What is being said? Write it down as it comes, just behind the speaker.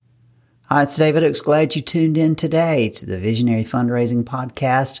Hi, it's David Oaks. Glad you tuned in today to the Visionary Fundraising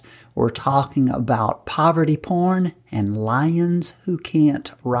Podcast. We're talking about poverty porn and lions who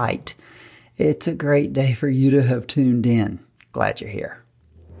can't write. It's a great day for you to have tuned in. Glad you're here.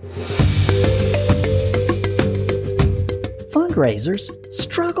 Fundraisers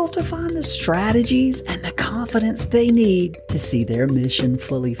struggle to find the strategies and the confidence they need to see their mission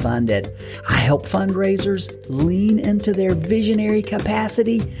fully funded. I help fundraisers lean into their visionary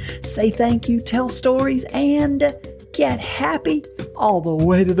capacity, say thank you, tell stories, and get happy all the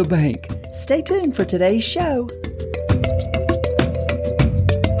way to the bank. Stay tuned for today's show.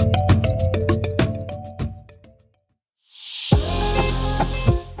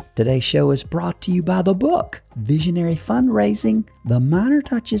 Today's show is brought to you by the book, Visionary Fundraising, The Minor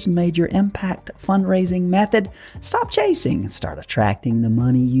Touches Major Impact Fundraising Method. Stop chasing and start attracting the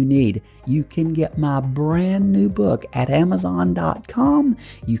money you need. You can get my brand new book at Amazon.com.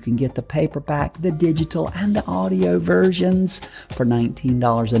 You can get the paperback, the digital, and the audio versions for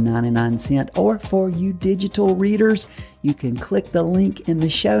 $19.99. Or for you digital readers, you can click the link in the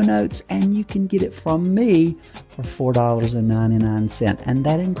show notes and you can get it from me for $4.99. And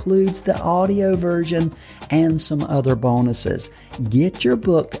that includes the audio version and some other bonuses. Get your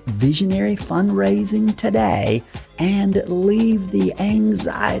book, Visionary Fundraising, today and leave the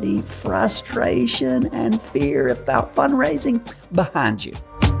anxiety, frustration, and fear about fundraising behind you.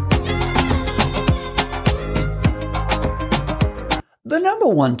 The number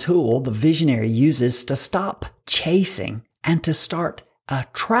one tool the visionary uses to stop chasing and to start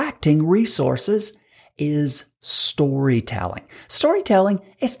attracting resources is storytelling. Storytelling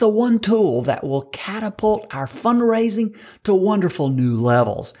is the one tool that will catapult our fundraising to wonderful new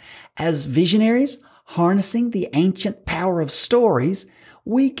levels. As visionaries, harnessing the ancient power of stories,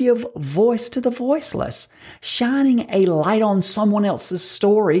 we give voice to the voiceless. Shining a light on someone else's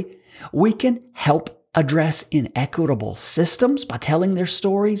story, we can help address inequitable systems by telling their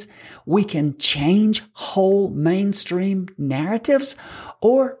stories. We can change whole mainstream narratives,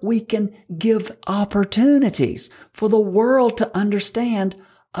 or we can give opportunities for the world to understand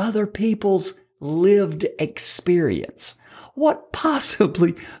other people's lived experience. What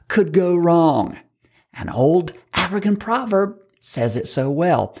possibly could go wrong? An old African proverb says it so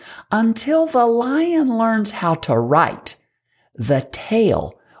well. Until the lion learns how to write, the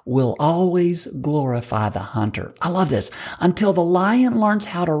tail will always glorify the hunter. I love this. Until the lion learns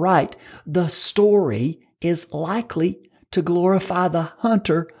how to write, the story is likely to glorify the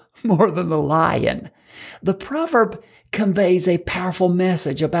hunter more than the lion. The proverb conveys a powerful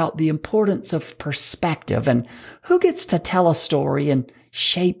message about the importance of perspective and who gets to tell a story and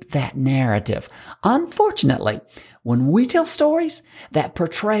shape that narrative. Unfortunately, when we tell stories that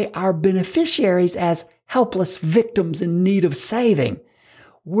portray our beneficiaries as helpless victims in need of saving,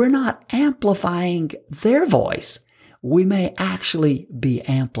 we're not amplifying their voice. We may actually be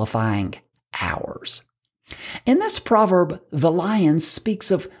amplifying ours. In this proverb, the lion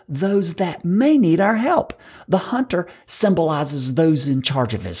speaks of those that may need our help. The hunter symbolizes those in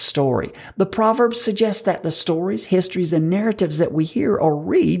charge of his story. The proverb suggests that the stories, histories, and narratives that we hear or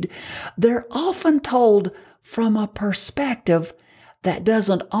read, they're often told from a perspective that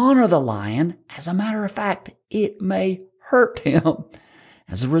doesn't honor the lion. As a matter of fact, it may hurt him.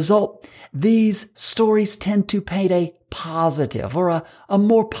 As a result, these stories tend to paint a positive or a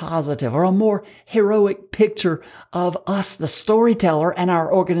more positive or a more heroic picture of us, the storyteller, and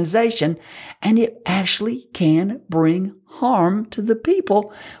our organization, and it actually can bring harm to the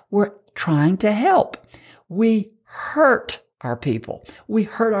people we're trying to help. We hurt our people. We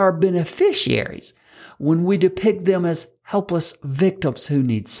hurt our beneficiaries when we depict them as helpless victims who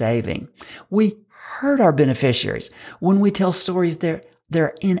need saving. We hurt our beneficiaries when we tell stories they're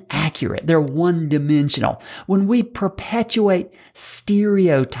inaccurate. They're one-dimensional. When we perpetuate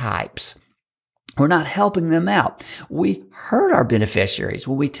stereotypes, we're not helping them out. We hurt our beneficiaries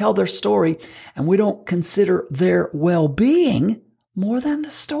when we tell their story and we don't consider their well-being more than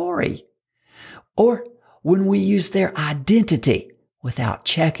the story. Or when we use their identity without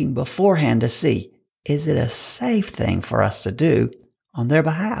checking beforehand to see, is it a safe thing for us to do on their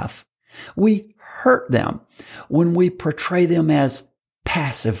behalf? We hurt them when we portray them as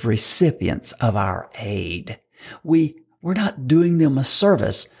passive recipients of our aid. We're not doing them a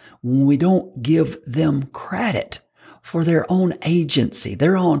service when we don't give them credit for their own agency,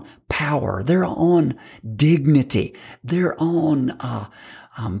 their own power, their own dignity, their own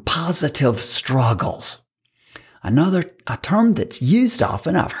positive struggles. A term that's used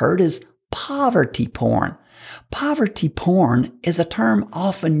often, I've heard, is poverty porn. Poverty porn is a term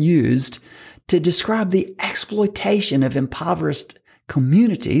often used to describe the exploitation of impoverished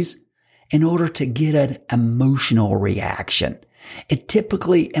communities in order to get an emotional reaction. It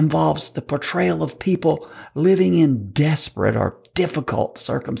typically involves the portrayal of people living in desperate or difficult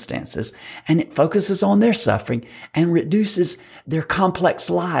circumstances, and it focuses on their suffering and reduces their complex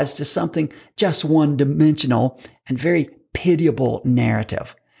lives to something just one-dimensional and very pitiable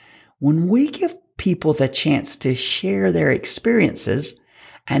narrative. When we give people the chance to share their experiences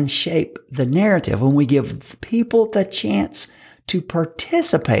and shape the narrative, when we give people the chance to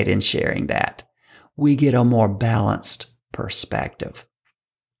participate in sharing that, we get a more balanced perspective.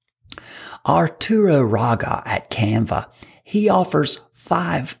 Arturo Raga at Canva, he offers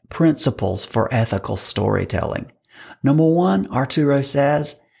 5 principles for ethical storytelling. Number 1, Arturo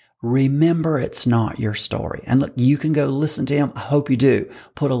says, remember it's not your story. And look, you can go listen to him. I hope you do.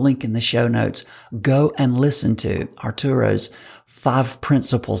 Put a link in the show notes. Go and listen to Arturo's 5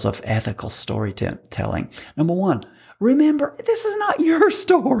 principles of ethical storytelling. Number 1, remember this is not your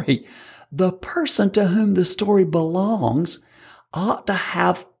story. The person to whom the story belongs ought to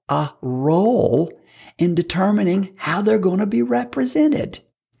have a role in determining how they're going to be represented.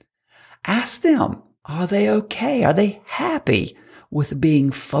 Ask them, are they okay? Are they happy with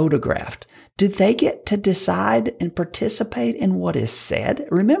being photographed? Do they get to decide and participate in what is said?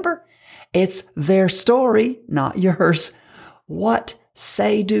 Remember, it's their story, not yours. What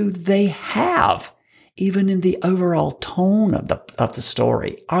say do they have, even in the overall tone of the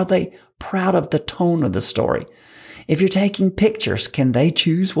story? Are they proud of the tone of the story? If you're taking pictures, can they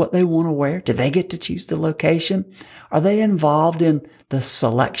choose what they want to wear? Do they get to choose the location? Are they involved in the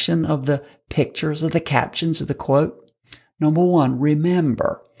selection of the pictures or the captions or the quote? Number 1,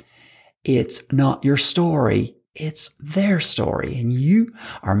 remember, it's not your story. It's their story. And you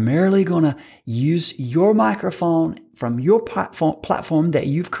are merely going to use your microphone from your platform that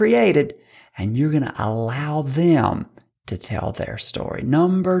you've created, and you're going to allow them to tell their story.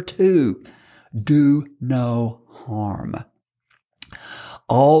 Number 2, do no harm.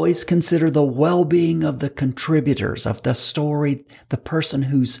 Always consider the well-being of the contributors of the story, the person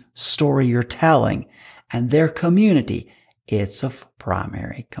whose story you're telling, and their community. It's of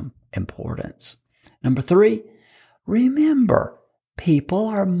primary importance. Number 3, remember, people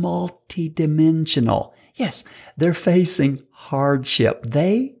are multidimensional. Yes, they're facing hardship.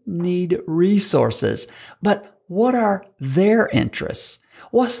 They need resources. But what are their interests?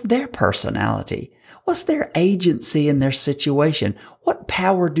 What's their personality? What's their agency in their situation? What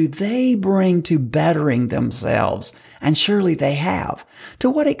power do they bring to bettering themselves? And surely they have. To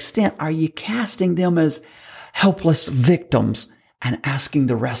what extent are you casting them as helpless victims and asking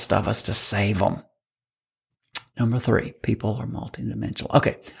the rest of us to save them? Number 3, people are multidimensional.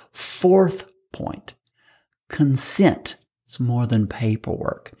 Okay, 4th point, consent is more than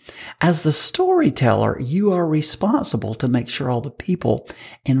paperwork. As the storyteller, you are responsible to make sure all the people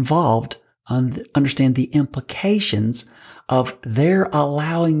involved understand the implications of their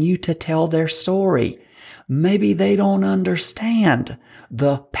allowing you to tell their story. Maybe they don't understand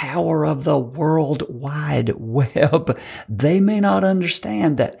the power of the World Wide Web. They may not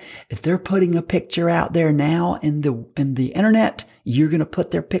understand that if they're putting a picture out there now in the internet, you're going to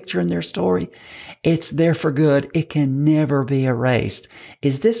put their picture in their story. It's there for good. It can never be erased.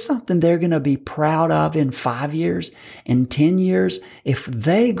 Is this something they're going to be proud of in 5 years, in 10 years? If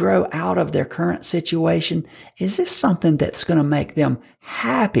they grow out of their current situation, is this something that's going to make them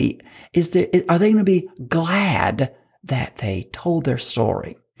happy? Are they going to be glad that they told their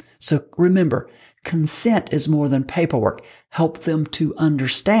story? So remember, consent is more than paperwork. Help them to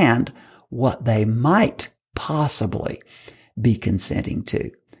understand what they might possibly be consenting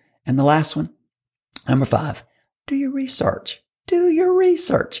to. And the last one, number 5, do your research. Do your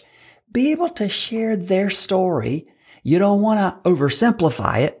research. Be able to share their story. You don't want to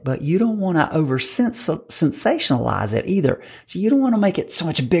oversimplify it, but you don't want to sensationalize it either. So you don't want to make it so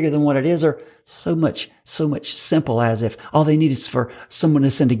much bigger than what it is, or so much simple as if all they need is for someone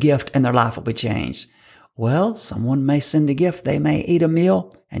to send a gift and their life will be changed. Well, someone may send a gift. They may eat a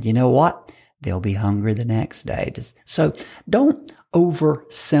meal, and you know what? They'll be hungry the next day. So don't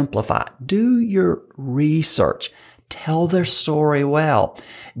oversimplify. Do your research. Tell their story well.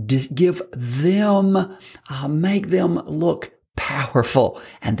 Give them, make them look powerful,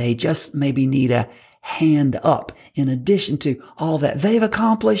 and they just maybe need a hand up. In addition to all that they've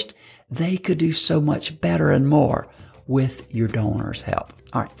accomplished, they could do so much better and more with your donors' help.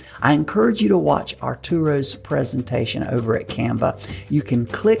 All right. I encourage you to watch Arturo's presentation over at Canva. You can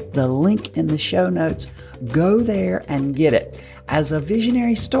click the link in the show notes. Go there and get it. As a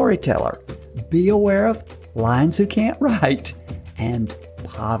visionary storyteller, be aware of lions who can't write and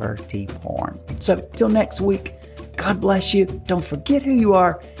poverty porn. So till next week, God bless you. Don't forget who you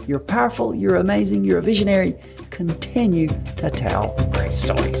are. You're powerful. You're amazing. You're a visionary. Continue to tell great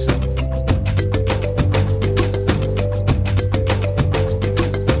stories.